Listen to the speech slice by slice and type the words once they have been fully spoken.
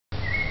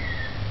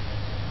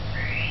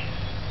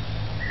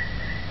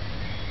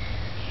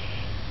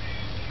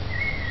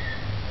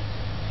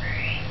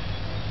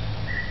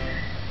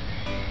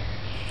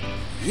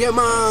Yeah,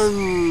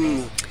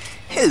 man!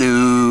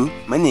 Hello,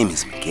 my name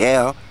is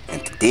Miguel,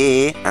 and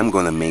today I'm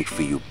gonna make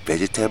for you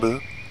vegetable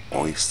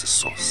oyster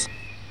sauce.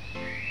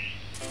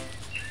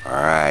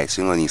 Alright,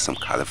 so you're gonna need some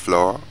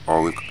cauliflower,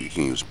 or you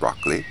can use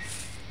broccoli,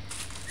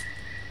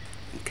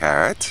 and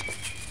carrot,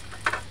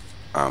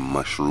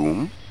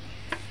 mushroom,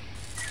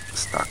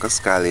 stock of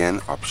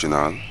scallion,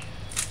 optional,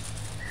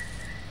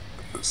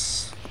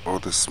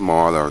 about a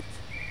small or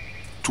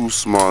two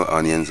small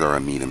onions or a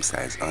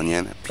medium-sized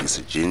onion, a piece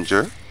of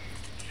ginger,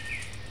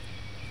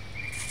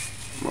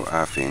 about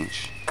 ½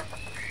 inch,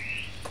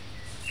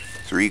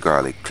 3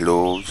 garlic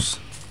cloves,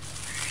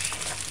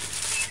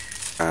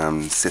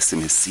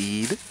 sesame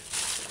seed,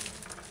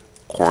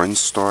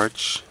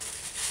 cornstarch,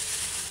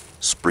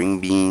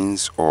 spring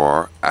beans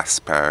or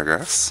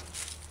asparagus,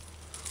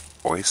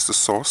 oyster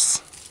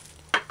sauce,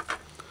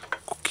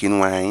 cooking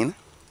wine,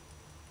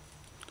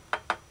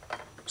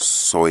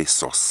 soy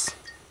sauce.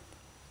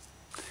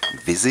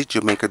 Visit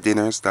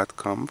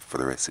JamaicaDinners.com for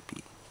the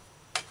recipe.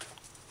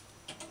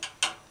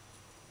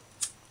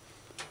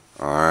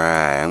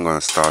 Alright, I'm going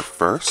to start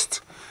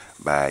first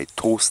by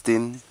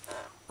toasting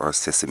our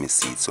sesame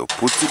seeds. So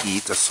put to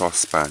heat a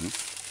saucepan,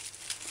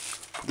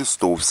 put the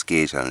stove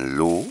gauge on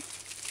low,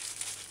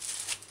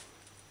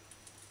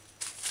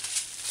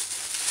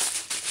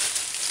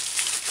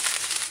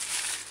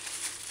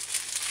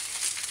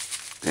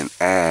 then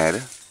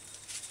add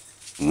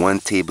 1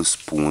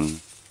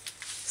 tablespoon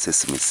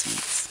sesame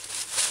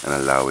seeds and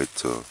allow it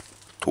to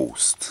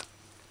toast.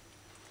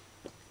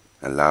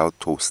 Allow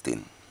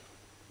toasting.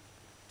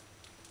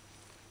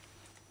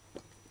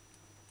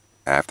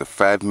 After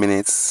 5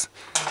 minutes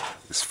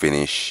it's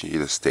finished, you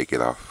just take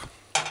it off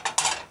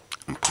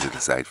and put it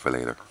aside for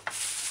later.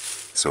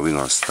 So we're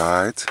going to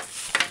start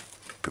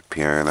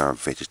preparing our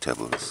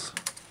vegetables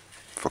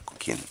for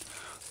cooking.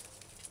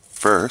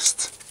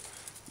 First,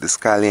 the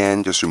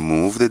scallion, just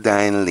remove the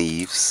dying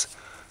leaves,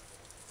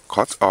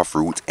 cut off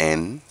root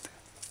end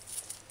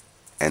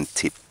and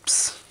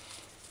tips.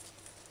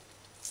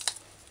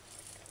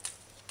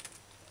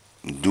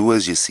 Do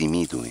as you see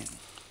me doing.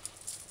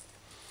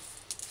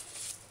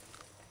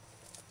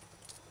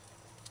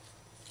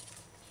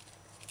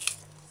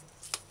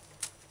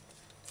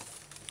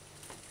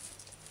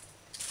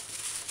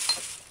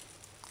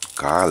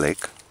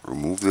 Garlic,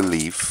 remove the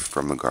leaf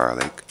from the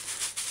garlic.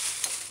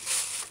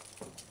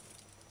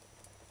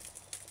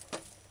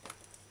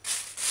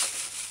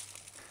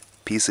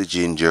 Piece of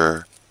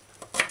ginger,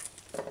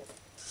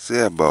 say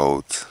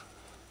about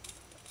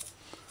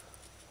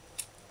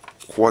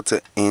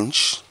 1/4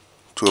 inch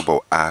to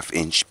about ½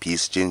 inch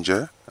piece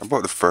ginger,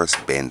 about the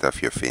first bend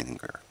of your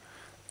finger,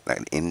 like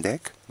the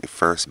index, the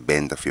first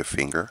bend of your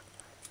finger.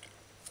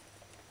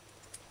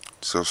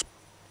 So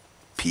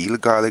peel the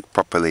garlic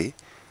properly.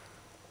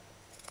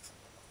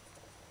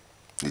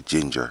 The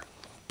ginger,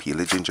 peel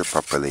the ginger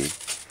properly.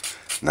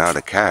 Now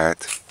the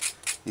carrot,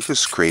 you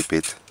just scrape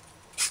it,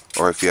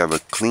 or if you have a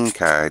clean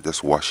carrot,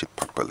 just wash it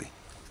properly.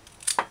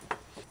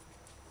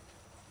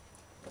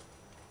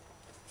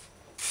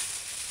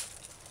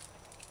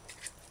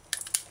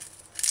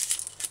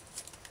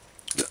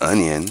 The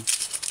onion,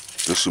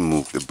 just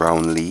remove the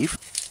brown leaf.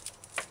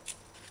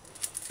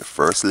 The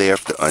first layer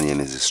of the onion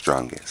is the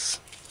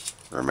strongest,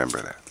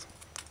 remember that.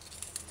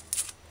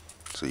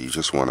 So you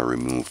just want to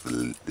remove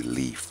the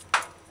leaf.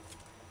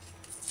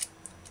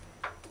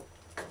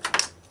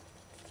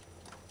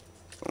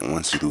 And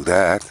once you do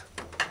that,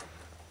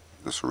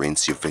 just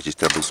rinse your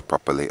vegetables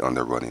properly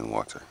under running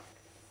water.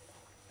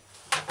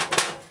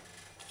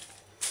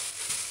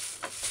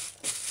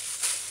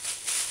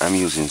 I'm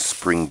using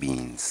spring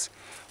beans,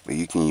 but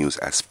you can use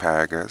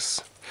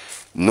asparagus.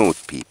 Note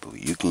people,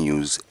 you can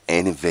use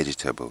any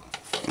vegetable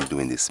in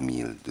doing this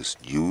meal.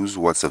 Just use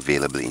what's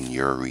available in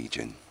your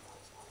region.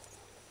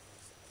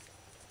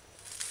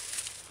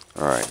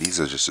 Alright, these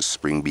are just the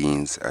spring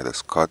beans. I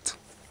just cut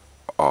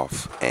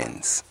off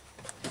ends.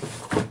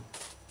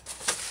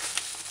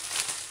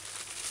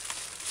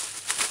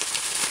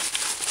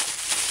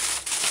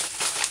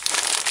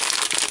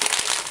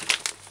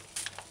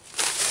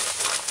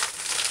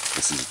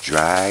 This is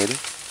dried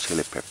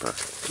chili pepper.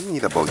 You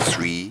need about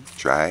 3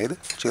 dried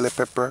chili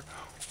pepper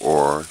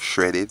or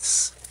shredded,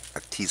 a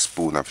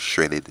teaspoon of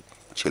shredded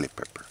chili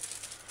pepper.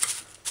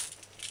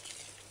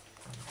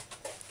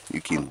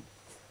 You can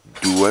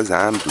do as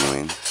I'm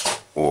doing,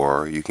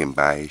 or you can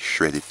buy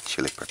shredded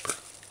chili pepper.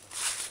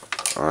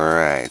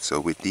 Alright, so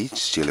with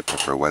each chili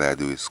pepper, what I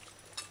do is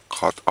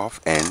cut off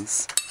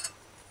ends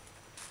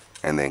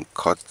and then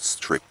cut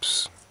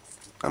strips.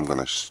 I'm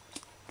gonna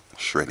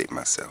shred it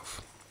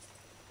myself.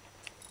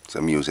 So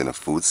I'm using a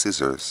food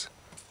scissors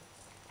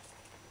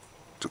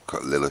to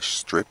cut little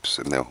strips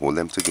and then hold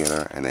them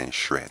together and then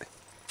shred.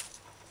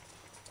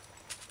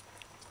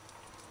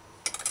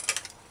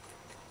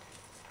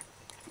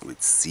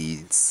 With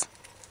seeds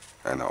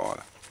and all.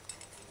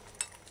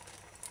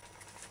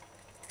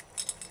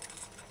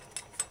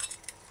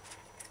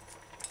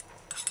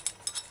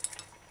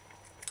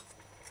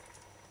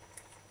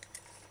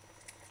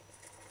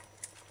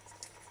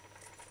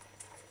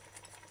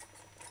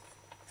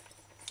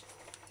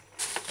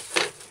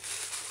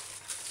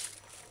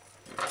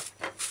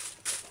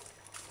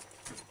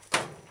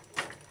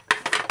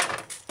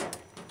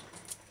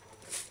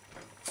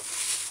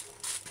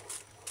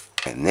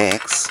 And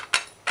next,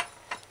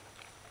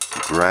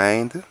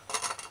 grind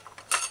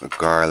the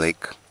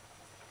garlic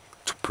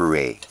to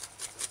puree.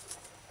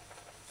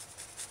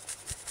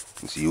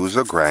 Just use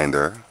a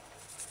grinder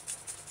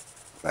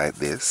like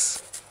this.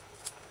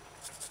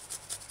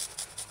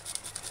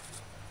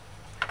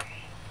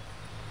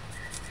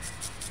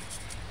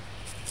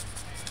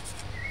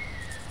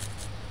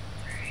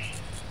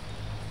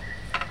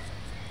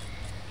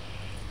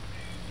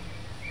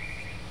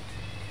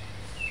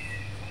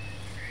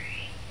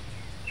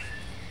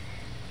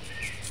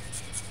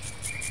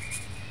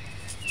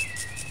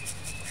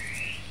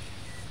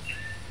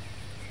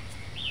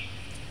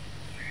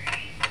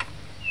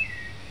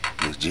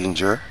 The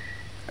ginger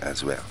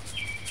as well.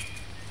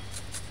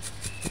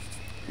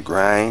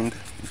 Grind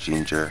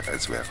ginger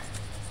as well.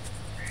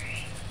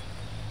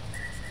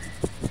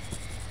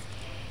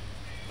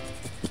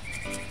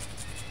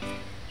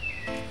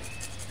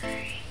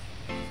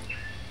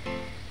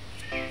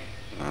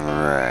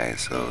 Alright,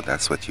 so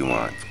that's what you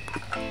want.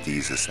 Put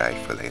these aside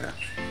for later.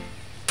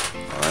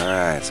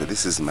 Alright, so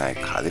this is my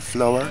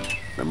cauliflower.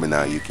 Remember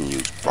now, you can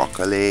use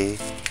broccoli,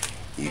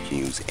 you can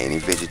use any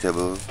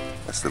vegetable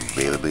that's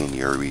available in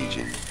your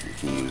region. You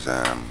can use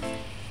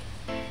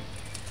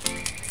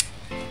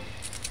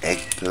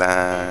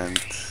eggplant,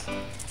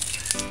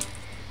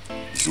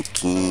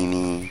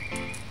 zucchini.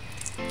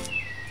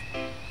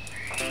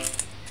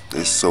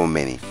 There's so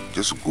many.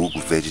 Just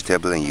Google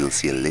vegetable and you'll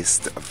see a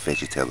list of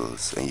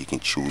vegetables and you can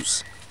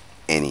choose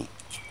any.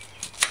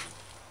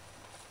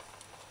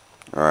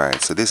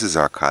 Alright, so this is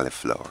our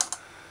cauliflower.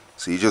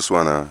 So you just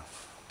want to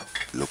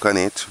look on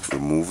it,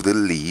 remove the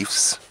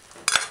leaves.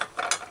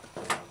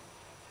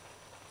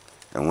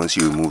 And once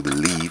you remove the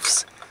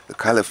leaves, the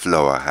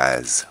cauliflower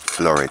has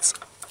florets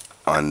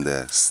on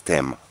the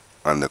stem,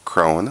 on the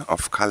crown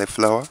of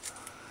cauliflower.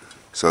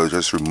 So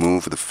just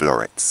remove the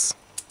florets.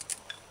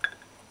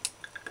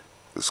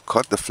 Just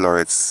cut the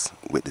florets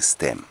with the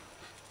stem.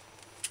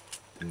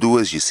 Do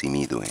as you see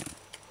me doing.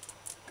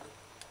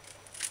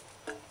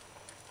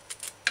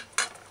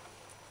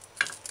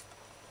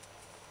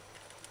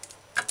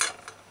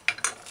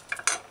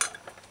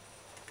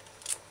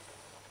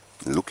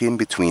 Look in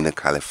between the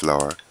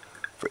cauliflower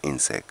for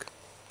insect.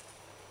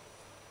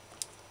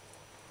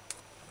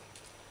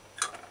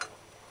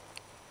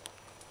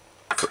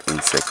 For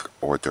insect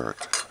or dirt.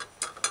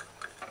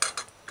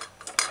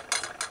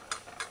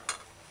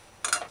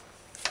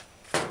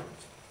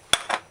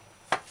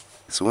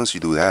 So once you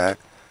do that,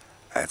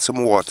 add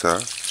some water,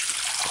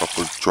 a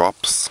couple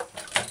drops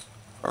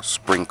or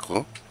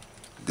sprinkle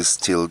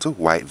distilled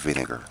white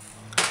vinegar,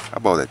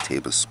 about a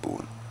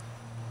tablespoon.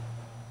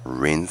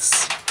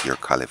 Rinse your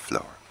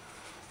cauliflower.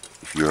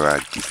 If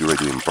you were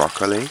doing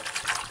broccoli,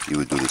 you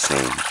would do the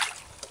same.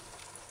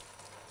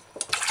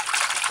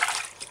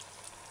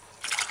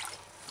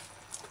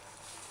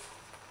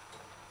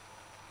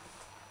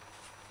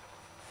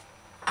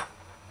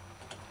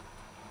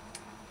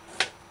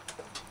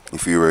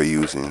 If you were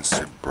using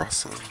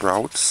Brussels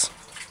sprouts,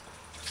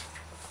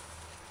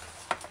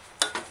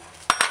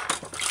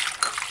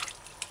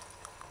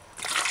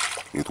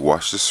 you'd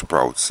wash the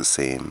sprouts the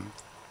same.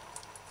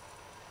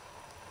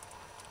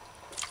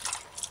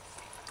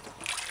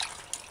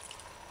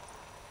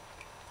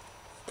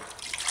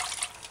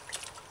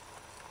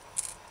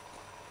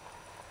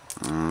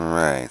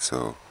 Alright,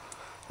 so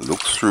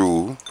look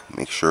through,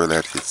 make sure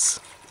that it's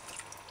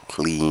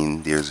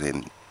clean, there's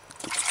any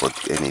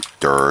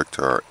dirt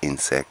or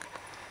insect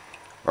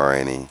or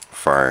any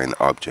foreign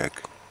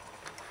object.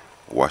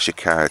 Wash your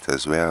carrot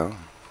as well.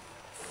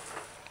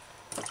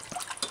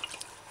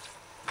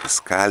 The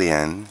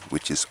scallion,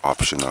 which is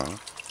optional.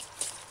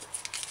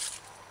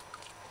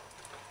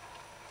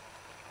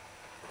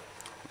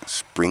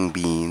 Spring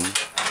bean,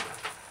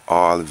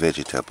 all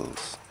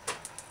vegetables.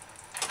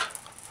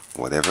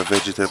 Whatever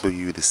vegetable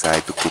you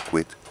decide to cook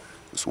with,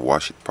 just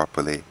wash it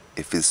properly.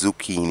 If it's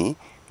zucchini,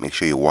 make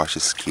sure you wash the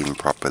skin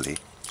properly.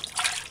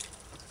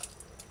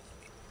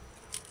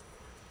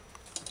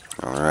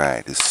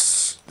 Alright,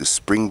 the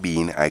spring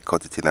bean, I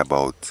cut it in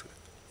about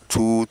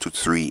 2 to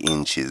 3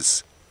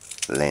 inches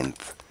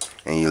length.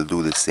 And you'll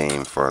do the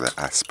same for the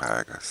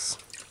asparagus.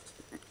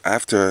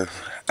 After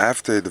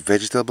the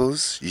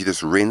vegetables, you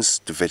just rinse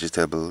the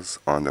vegetables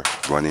on the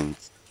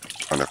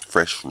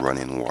fresh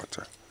running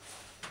water.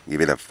 Give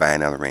it a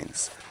final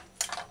rinse.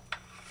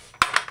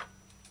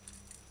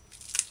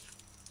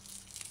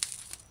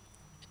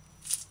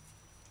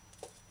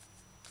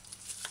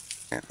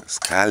 And the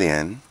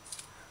scallion,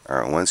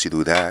 once you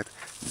do that,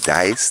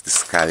 dice the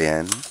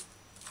scallion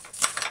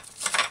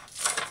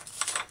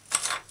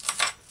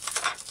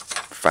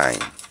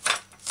fine.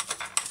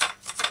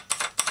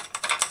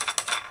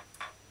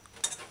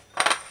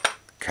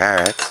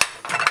 Carrot,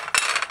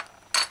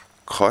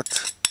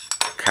 cut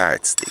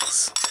carrot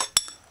sticks.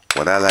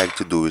 What I like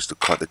to do is to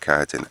cut the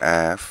carrot in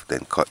half,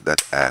 then cut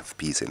that half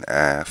piece in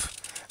half,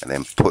 and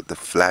then put the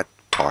flat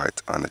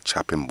part on the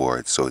chopping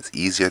board so it's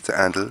easier to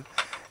handle,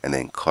 and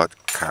then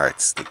cut carrot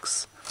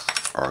sticks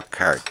or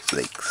carrot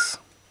flakes.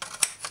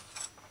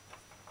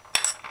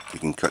 You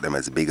can cut them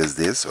as big as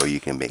this, or you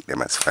can make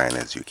them as fine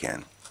as you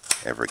can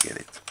ever get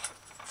it.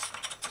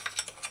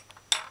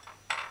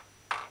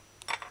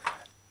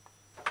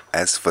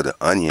 As for the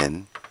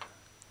onion,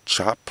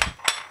 chop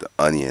the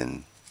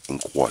onion in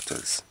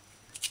quarters.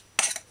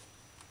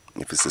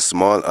 If it's a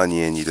small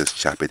onion, you just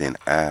chop it in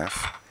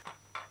half.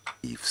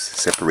 Leaves.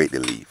 Separate the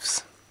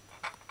leaves.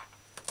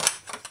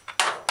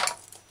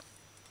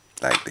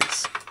 Like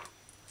this.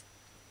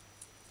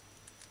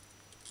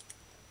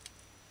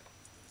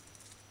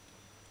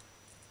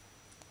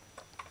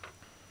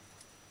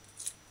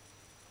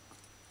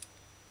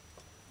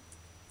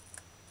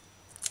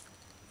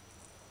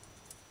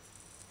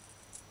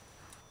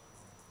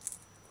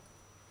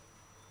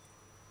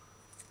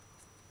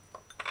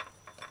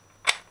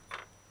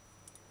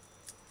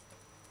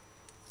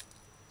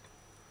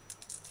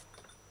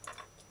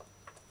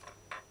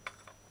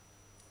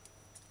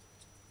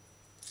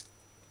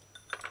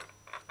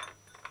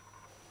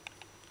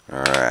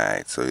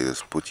 Alright, so you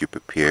just put your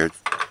prepared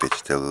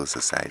vegetables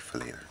aside for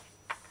later.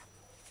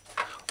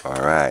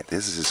 Alright,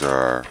 this is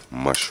our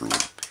mushroom.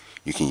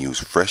 You can use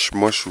fresh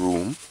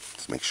mushroom.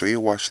 Just make sure you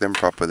wash them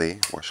properly,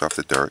 wash off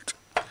the dirt,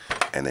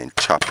 and then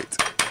chop it.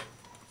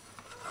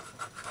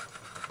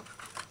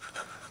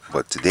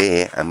 But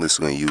today, I'm just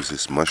going to use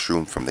this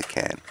mushroom from the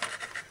can.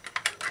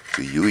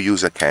 So you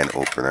use a can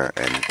opener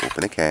and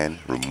open the can,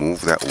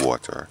 remove that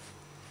water.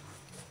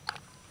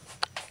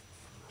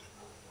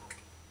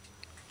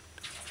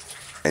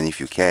 And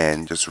if you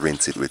can, just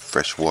rinse it with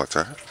fresh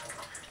water.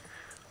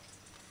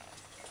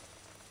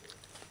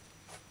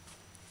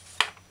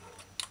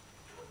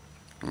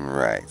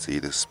 Right, so you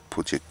just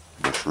put your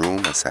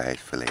mushroom aside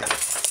for later.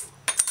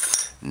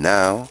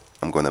 Now,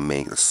 I'm going to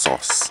make the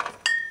sauce.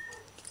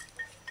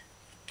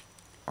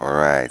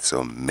 Alright,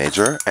 so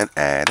measure and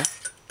add.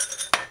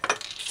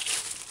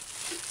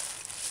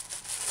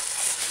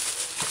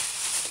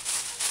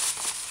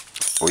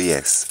 Oh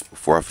yes,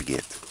 before I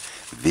forget,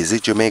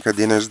 visit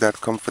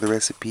JamaicaDinners.com for the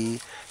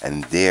recipe,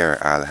 and there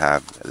I'll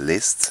have a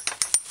list.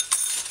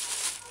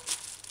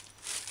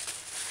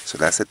 So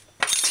that's a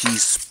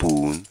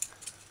teaspoon,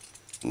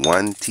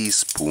 1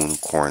 teaspoon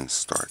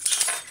cornstarch.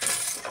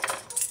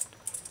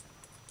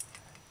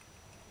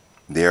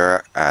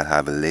 There I'll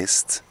have a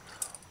list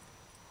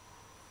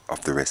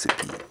of the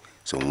recipe.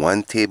 So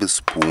 1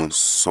 tablespoon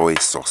soy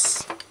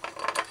sauce.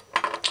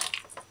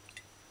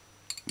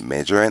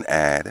 Measure and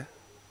add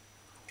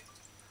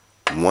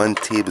 1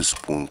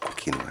 tablespoon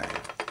cooking wine.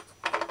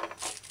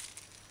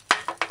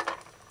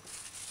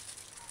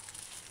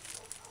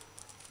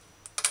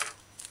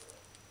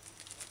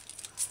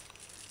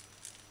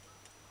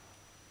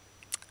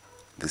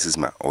 This is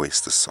my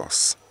oyster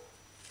sauce.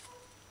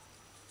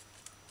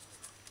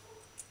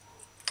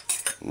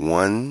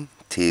 1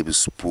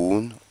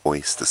 tablespoon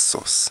oyster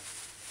sauce.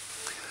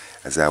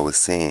 As I was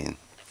saying,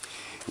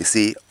 you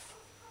see,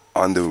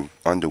 on the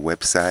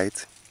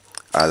website,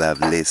 I'll have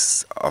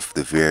lists of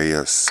the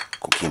various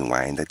cooking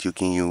wine that you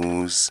can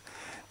use,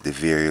 the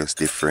various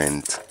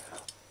different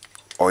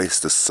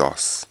oyster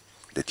sauce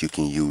that you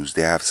can use.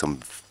 They have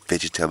some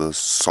vegetable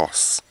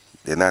sauce.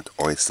 They're not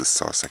oyster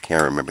sauce. I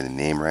can't remember the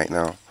name right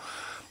now,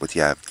 but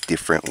you have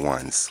different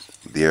ones.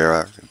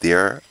 There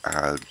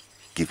I'll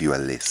give you a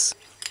list.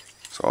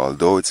 So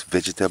although it's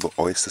vegetable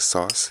oyster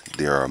sauce,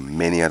 there are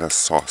many other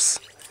sauce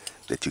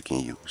that you can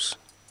use.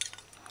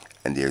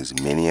 And there's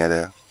many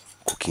other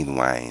cooking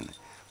wine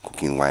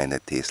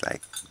that tastes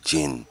like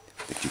gin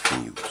that you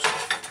can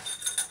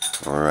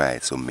use.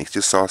 Alright, so mix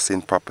your sauce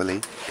in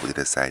properly, put it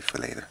aside for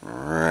later.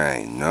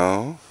 Alright,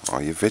 now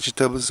all your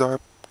vegetables are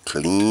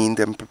cleaned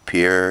and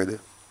prepared,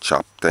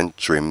 chopped and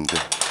trimmed.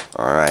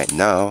 Alright,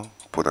 now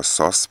put a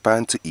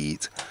saucepan to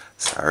heat.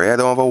 Sorry I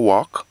don't have a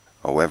wok.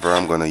 However,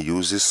 I'm going to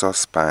use this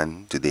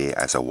saucepan today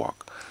as a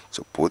wok.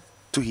 So put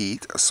to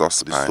heat a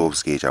saucepan. The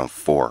stove gauge on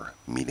 4,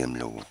 medium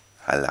low.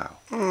 Allow.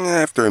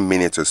 After a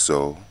minute or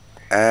so,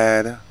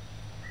 add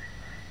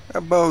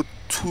about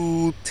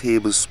 2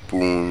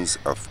 tablespoons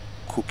of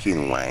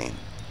cooking wine.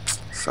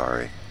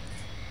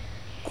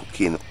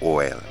 Cooking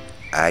oil.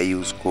 I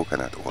use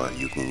coconut oil.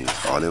 You can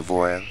use olive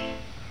oil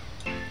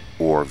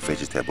or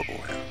vegetable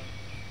oil.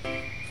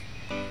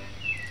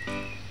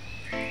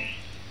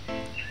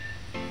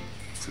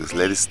 So just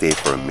let it stay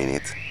for a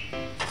minute.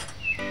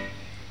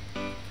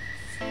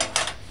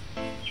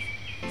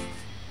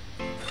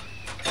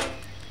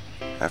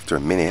 After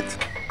a minute,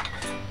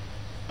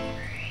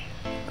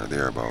 or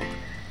thereabout,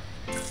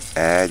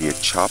 add your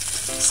chopped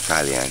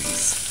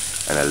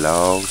scallions and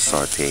allow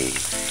sauteing.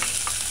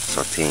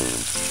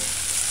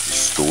 The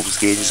stove's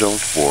gauge is on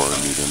 4,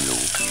 medium low.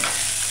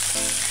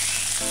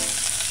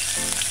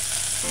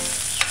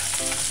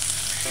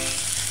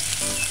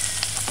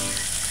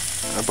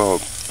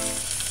 About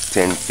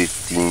 10,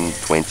 15,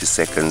 20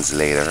 seconds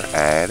later,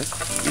 add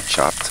your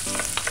chopped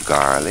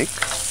garlic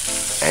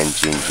and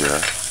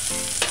ginger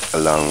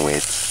along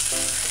with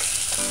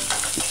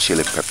the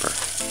chili pepper,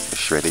 the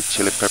shredded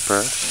chili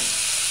pepper.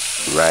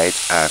 Right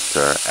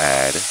after,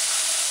 add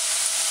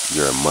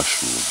your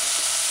mushroom,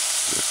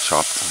 your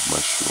chopped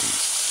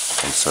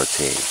mushrooms, and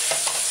saute.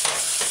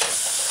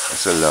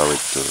 Just allow it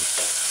to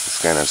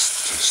just kind of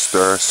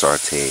stir,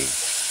 saute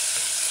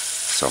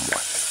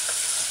somewhat.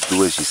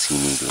 Do as you see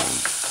me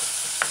doing.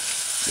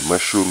 The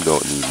mushroom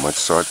don't need much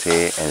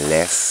saute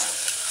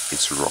unless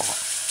it's raw.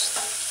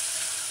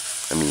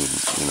 I mean,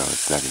 you know,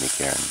 it's not in a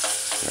can.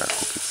 You gotta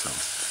cook it some.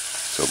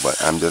 So,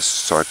 but I'm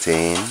just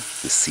sauteing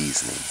the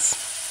seasonings.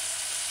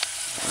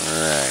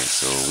 Alright,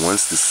 so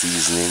once the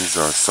seasonings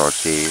are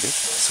sauteed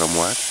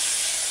somewhat,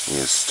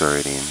 you just stir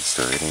it in,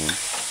 stir it in.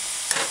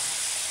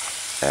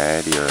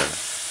 Add your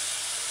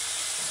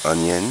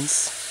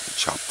onions,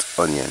 chopped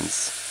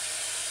onions.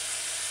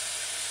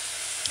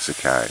 It's a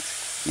carrot.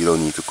 You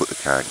don't need to cook the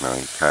carrot now,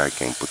 the carrot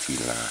can put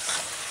in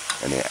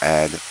last. And then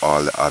add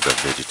all the other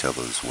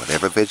vegetables.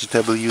 Whatever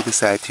vegetable you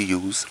decide to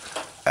use,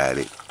 add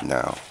it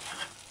now.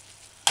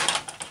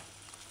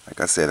 Like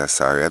I said, I'm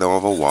sorry I don't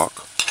have a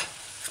wok.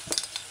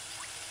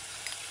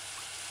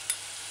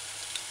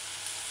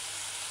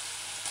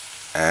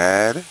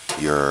 Add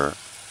your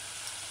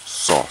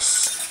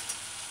sauce.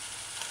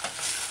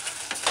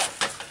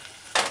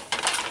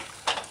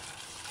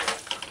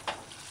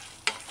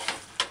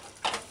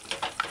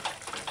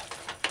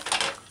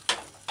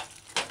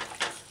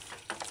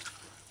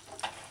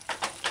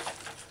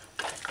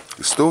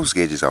 The stove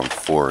gauge is on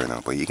 4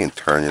 now, but you can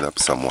turn it up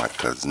somewhat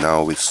because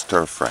now we're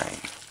stir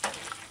frying.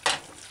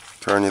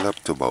 Turn it up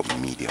to about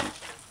medium.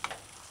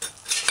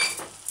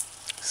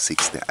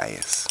 6 the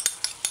highest.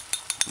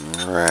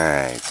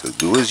 Alright, so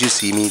do as you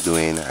see me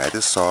doing. Add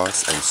the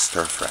sauce and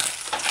stir fry.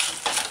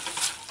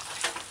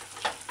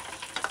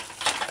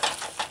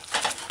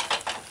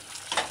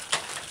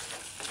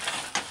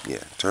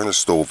 Yeah, turn the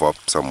stove up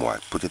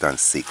somewhat. Put it on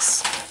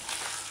 6.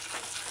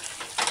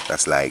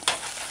 That's like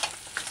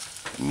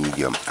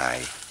medium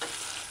high.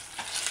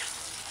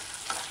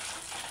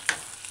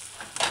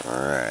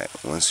 Alright,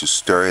 once you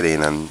stir it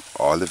in and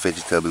all the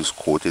vegetables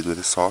coated with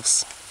the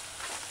sauce,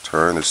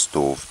 turn the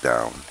stove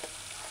down.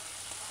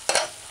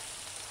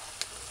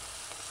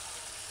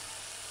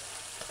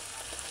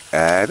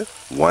 Add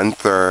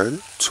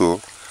 1/3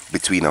 to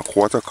between a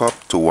 1/4 cup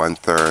to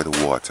 1/3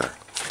 water.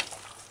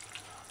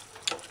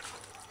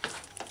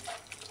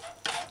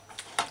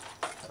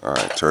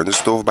 Alright, turn the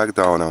stove back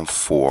down on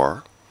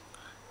 4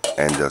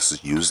 and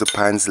just use the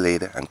pan's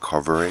lid and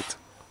cover it.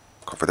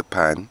 Cover the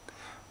pan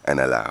and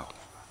allow.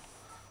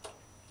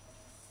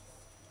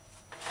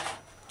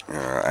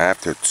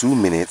 After 2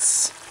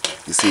 minutes,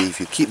 you see if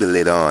you keep the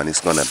lid on,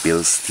 it's gonna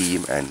build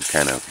steam and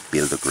kind of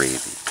build the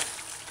gravy.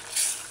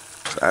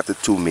 So after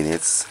 2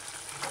 minutes,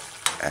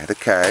 add the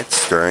carrot,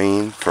 stir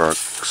in for,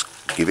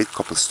 give it a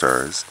couple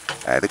stirs.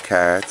 Add the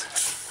carrot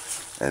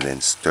and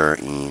then stir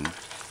in.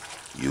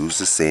 Use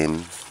the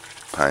same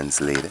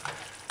pan's lid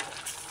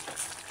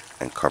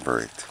and cover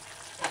it.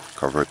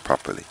 Cover it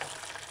properly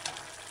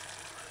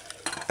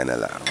and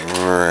allow.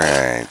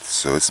 Alright,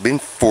 so it's been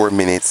 4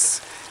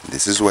 minutes.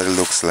 This is what it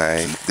looks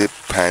like. The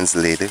pan's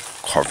lid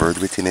covered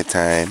within a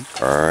time.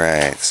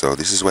 Alright, so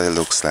this is what it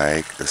looks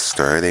like. Just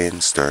stir it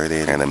in,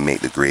 and then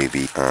make the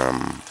gravy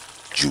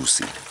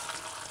juicy,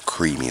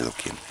 creamy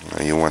looking.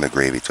 You want the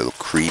gravy to look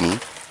creamy.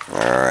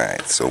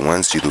 Alright, so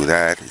once you do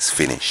that, it's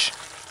finished.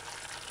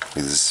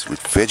 Because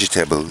with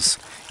vegetables,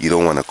 you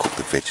don't want to cook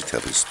the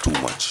vegetables too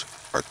much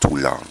or too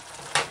long,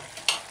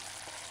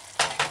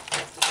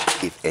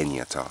 if any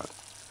at all.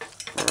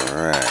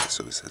 Alright,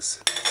 so it's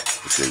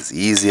as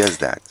easy as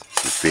that.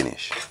 You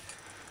finish.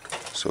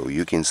 So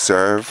you can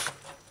serve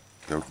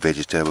your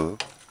vegetable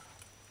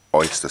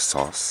oyster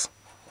sauce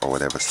or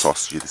whatever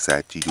sauce you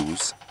decide to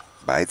use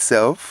by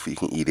itself. You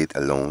can eat it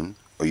alone,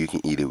 or you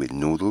can eat it with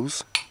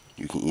noodles.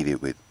 You can eat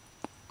it with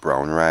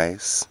brown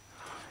rice,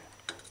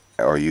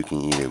 or you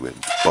can eat it with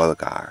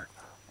bulgur.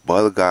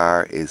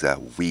 Bulgur is a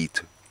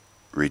wheat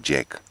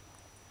reject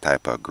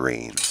type of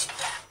grain.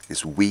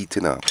 It's wheat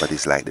enough, but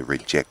it's like the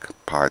reject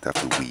part of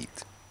the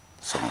wheat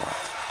somewhat.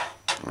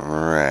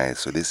 Alright,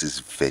 so this is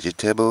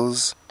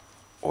Vegetables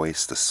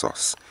Oyster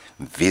Sauce.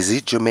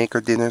 Visit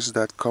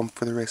JamaicaDinners.com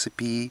for the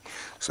recipe.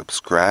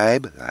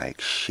 Subscribe,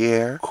 like,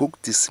 share. Cook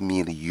this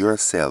meal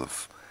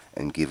yourself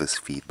and give us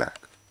feedback.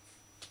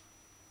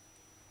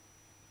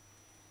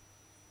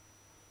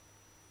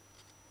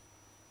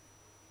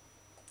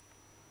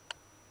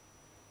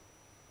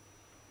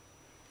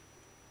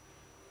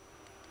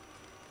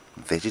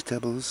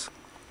 Vegetables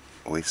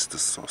Oyster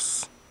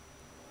Sauce.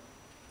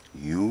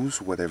 Use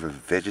whatever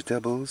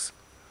vegetables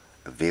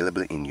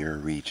available in your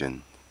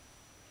region.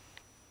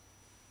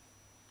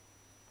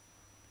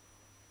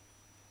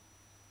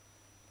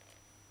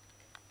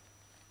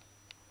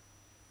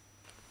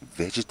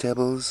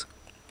 Vegetables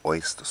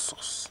Oyster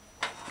Sauce.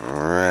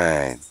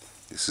 Alright,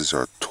 this is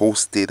our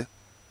toasted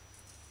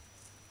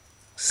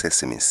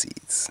sesame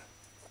seeds.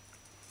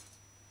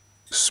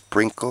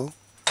 Sprinkle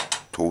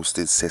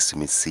toasted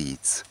sesame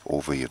seeds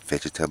over your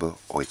vegetable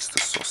oyster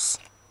sauce.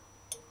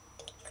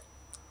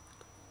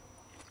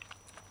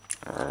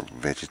 Our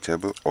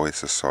vegetable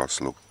oyster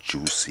sauce looks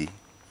juicy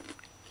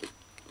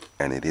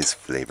and it is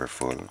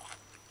flavorful.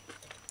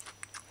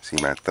 See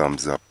my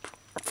thumbs up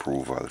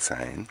approval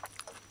sign,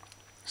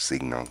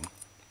 signal.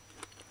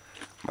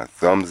 My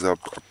thumbs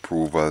up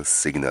approval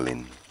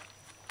signaling.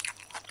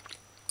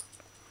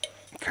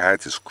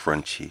 Carrot is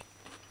crunchy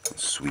and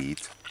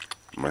sweet.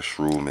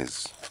 Mushroom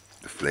is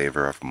the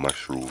flavor of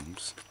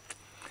mushrooms.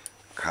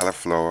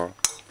 Cauliflower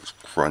is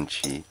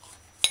crunchy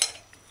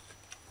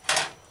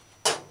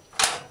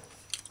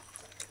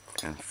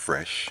and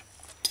fresh.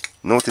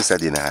 Notice I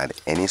didn't add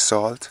any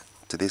salt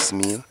to this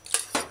meal.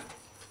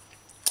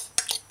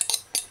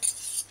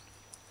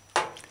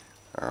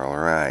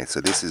 Alright, so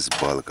this is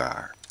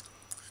bulgur.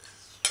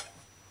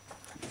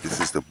 This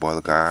is the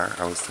bulgur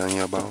I was telling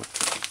you about.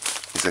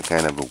 It's a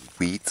kind of a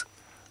wheat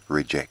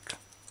reject.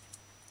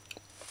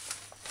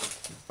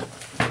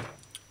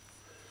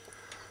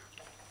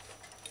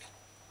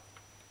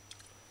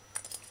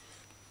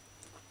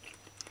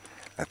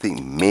 I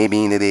think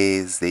maybe in the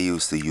days they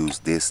used to use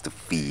this to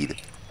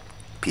feed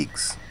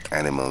pigs,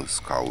 animals,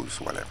 cows,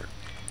 whatever.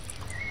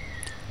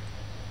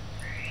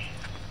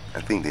 I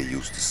think they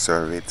used to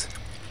serve it.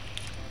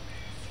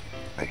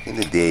 Like in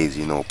the days,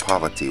 you know,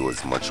 poverty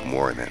was much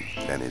more than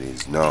it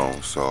is now.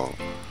 So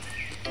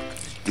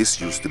this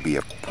used to be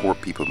a poor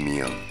people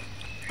meal,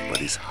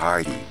 but it's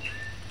hearty.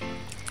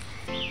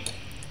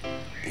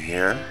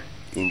 Here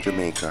in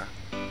Jamaica,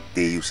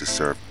 they used to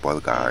serve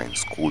bulgur in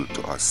school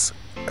to us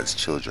as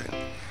children.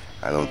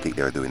 I don't think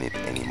they're doing it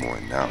anymore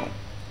now.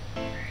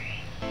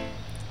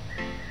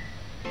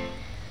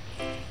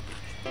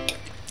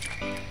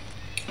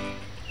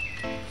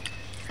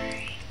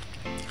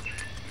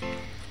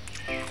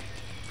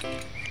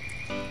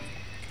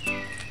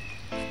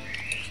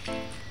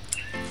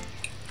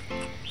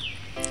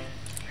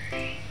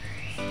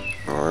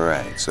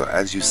 Alright, so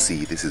as you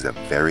see, this is a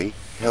very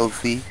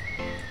healthy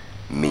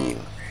meal.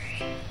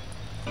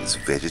 It's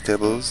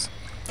vegetables.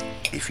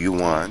 If you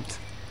want,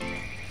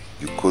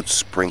 you could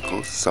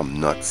sprinkle some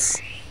nuts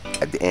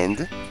at the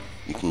end.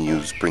 You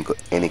can sprinkle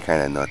any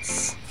kind of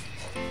nuts.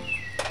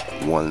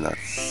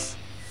 Walnuts,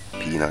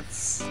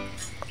 peanuts,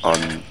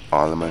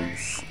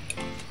 almonds.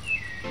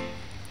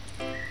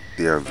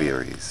 There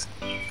varies.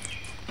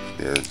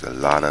 There's a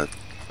lot of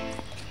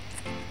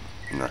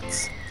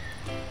nuts.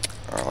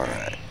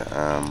 Alright,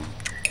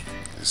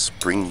 the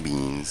spring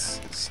beans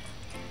is,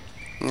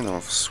 you know,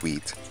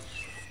 sweet.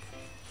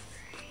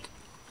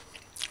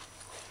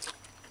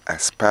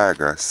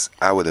 Asparagus,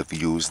 I would have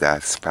used the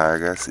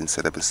asparagus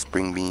instead of a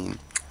spring bean,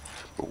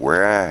 but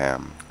where I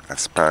am,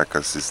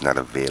 asparagus is not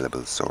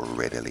available so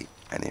readily,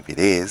 and if it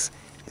is,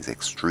 it's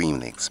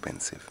extremely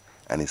expensive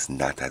and it's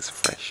not as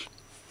fresh.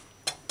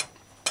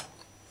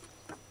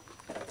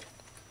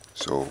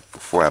 So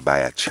before I buy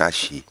a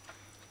trashy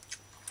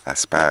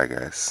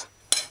asparagus,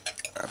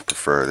 I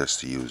prefer just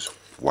to use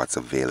what's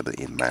available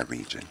in my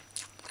region.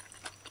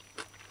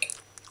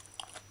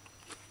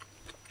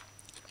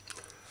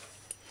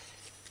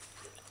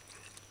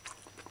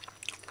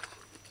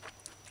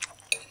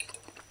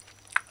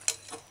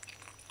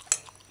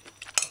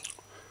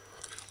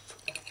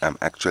 I'm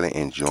actually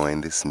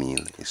enjoying this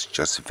meal. It's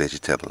just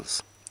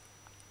vegetables.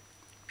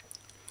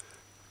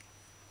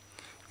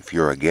 If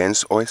you're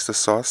against oyster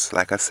sauce,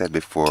 like I said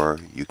before,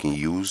 you can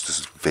use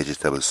this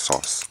vegetable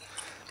sauce.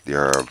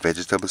 There are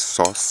vegetable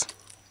sauce,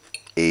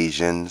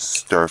 Asian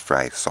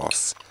stir-fry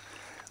sauce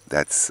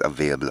that's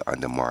available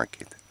on the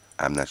market.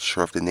 I'm not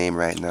sure of the name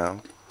right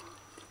now,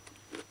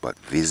 but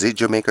visit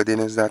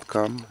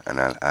JamaicaDinners.com and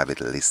I'll have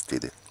it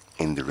listed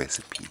in the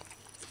recipe.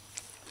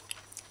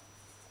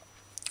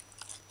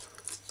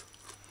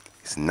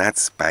 It's not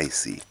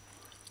spicy,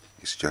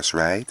 it's just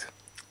right,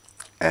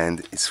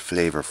 and it's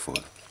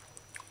flavorful.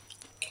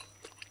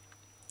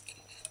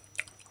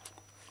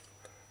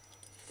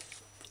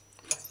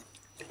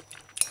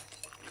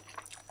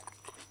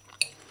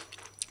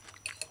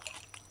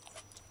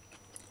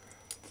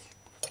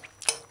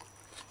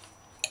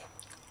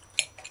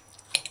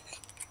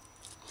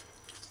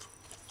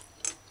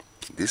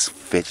 This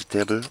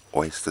vegetable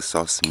oyster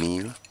sauce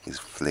meal is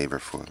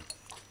flavorful.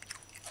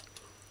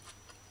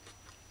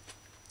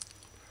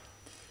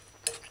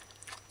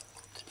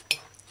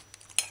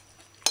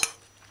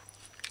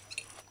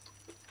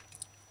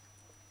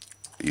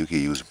 You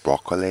can use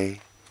broccoli,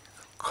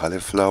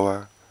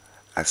 cauliflower,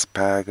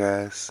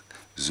 asparagus,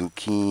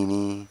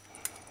 zucchini,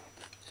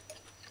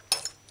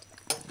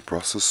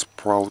 Brussels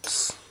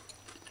sprouts.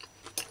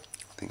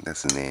 I think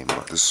that's the name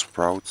of the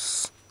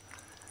sprouts.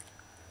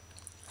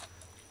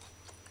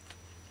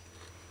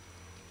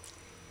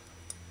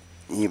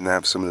 Even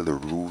have some of the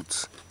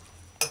roots.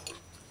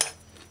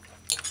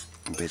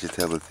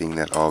 Vegetable thing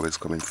that always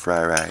come in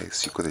fried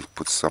rice. You could have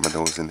put some of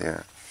those in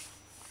there.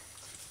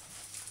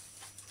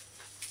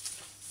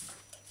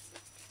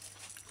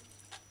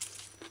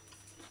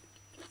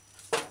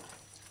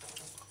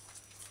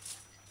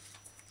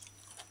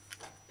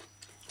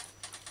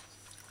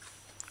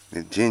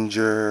 The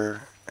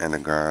ginger and the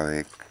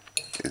garlic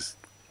is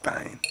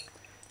fine.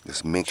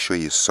 Just make sure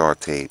you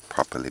saute it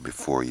properly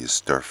before you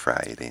stir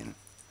fry it in.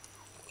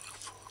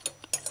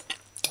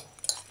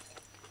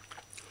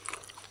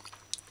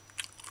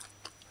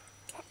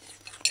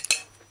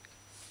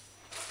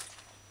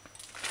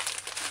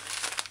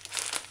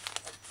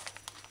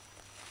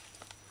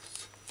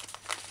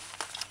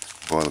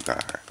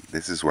 bulgur.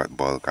 This is what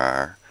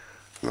bulgur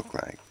look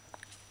like.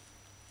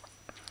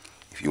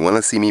 If you want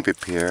to see me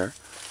prepare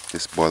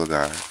this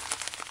bulgur,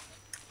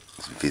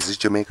 visit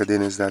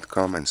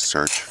JamaicaDinners.com and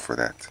search for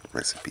that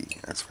recipe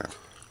as well.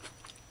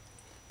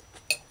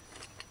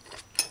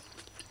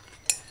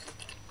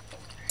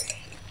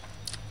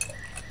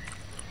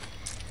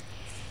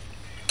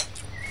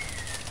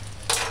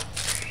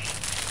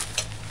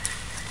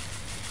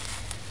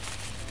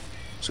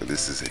 So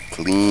this is a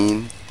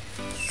clean,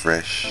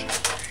 fresh,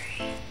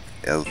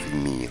 healthy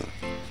meal.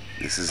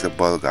 This is the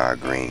bulgur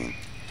grain.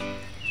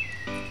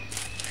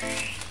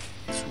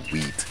 It's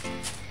wheat.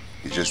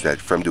 It's just that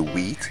from the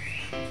wheat,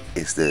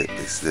 it's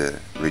the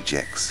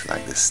rejects,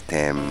 like the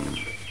stem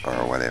or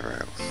whatever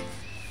else.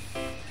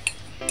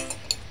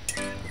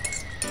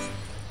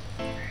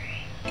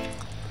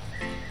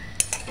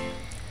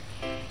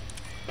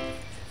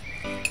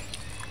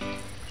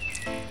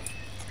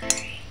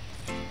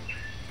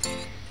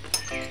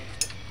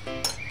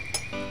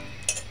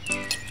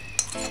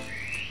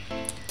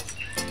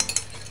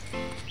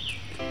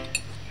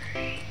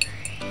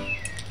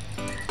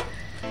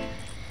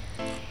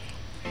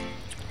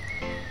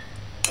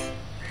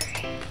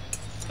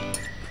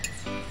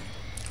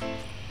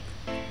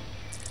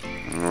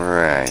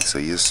 Alright, so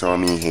you saw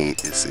me eat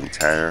this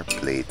entire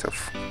plate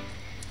of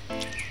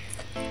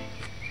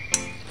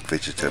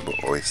vegetable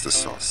oyster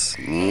sauce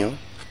meal.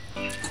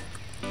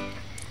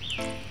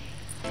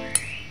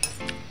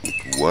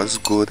 It was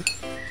good.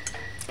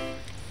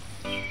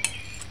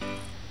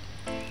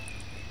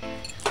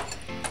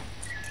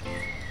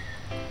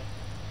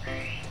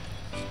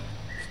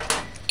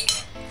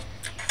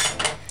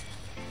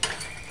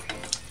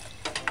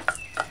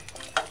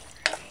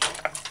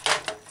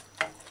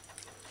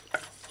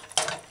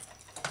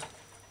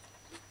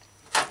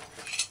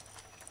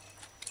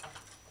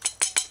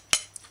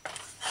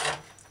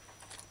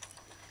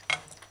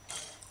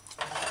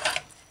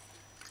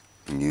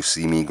 And you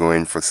see me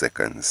going for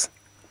seconds.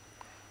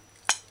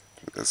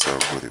 That's how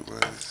good it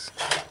was.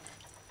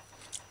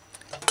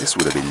 This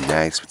would have been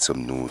nice with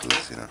some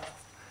noodles, you know.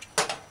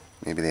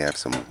 Maybe they have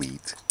some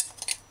wheat,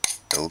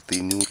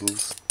 healthy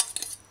noodles.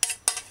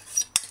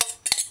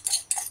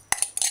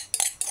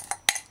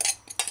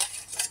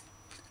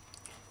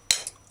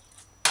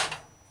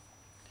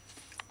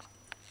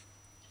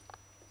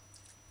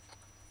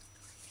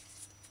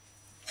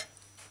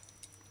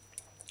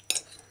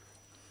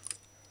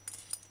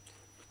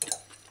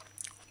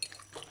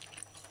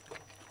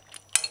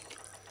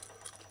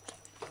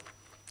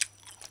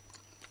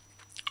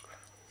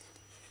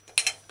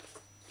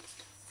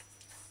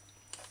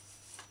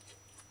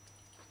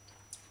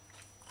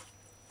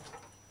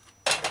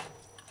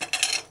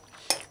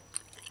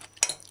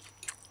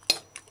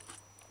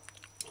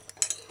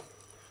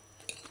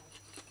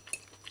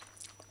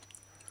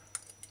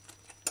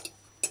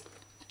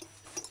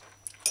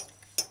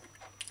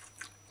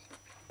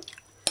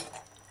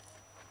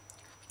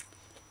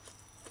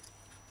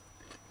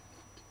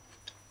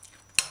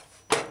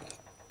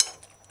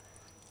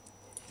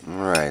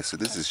 Alright, so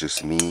this is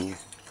just me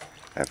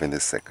having the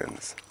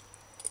seconds.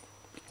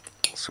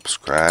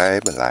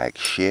 Subscribe, like,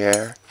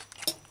 share,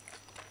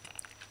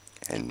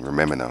 and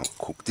remember now,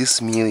 cook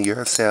this meal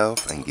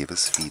yourself and give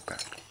us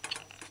feedback.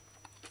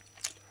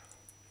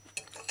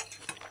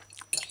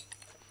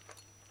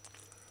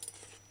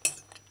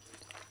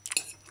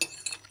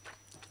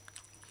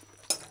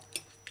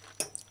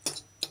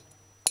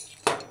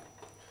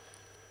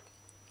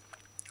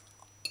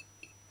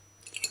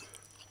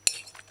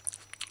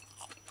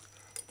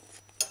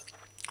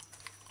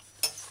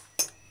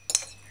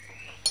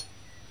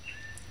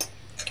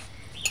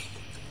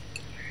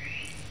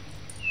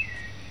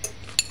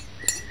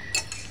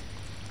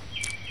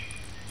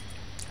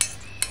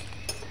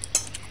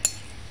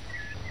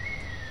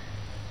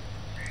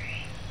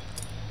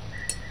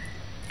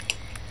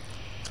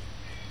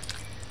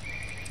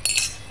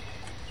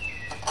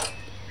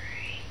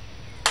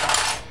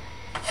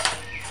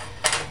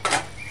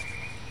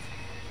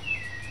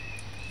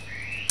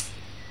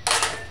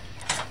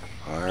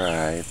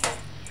 Alright,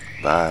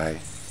 bye.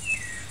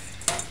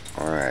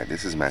 Alright,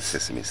 this is my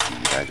sesame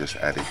seed. I just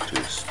added to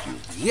the stew.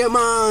 Yeah,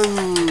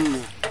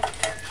 man!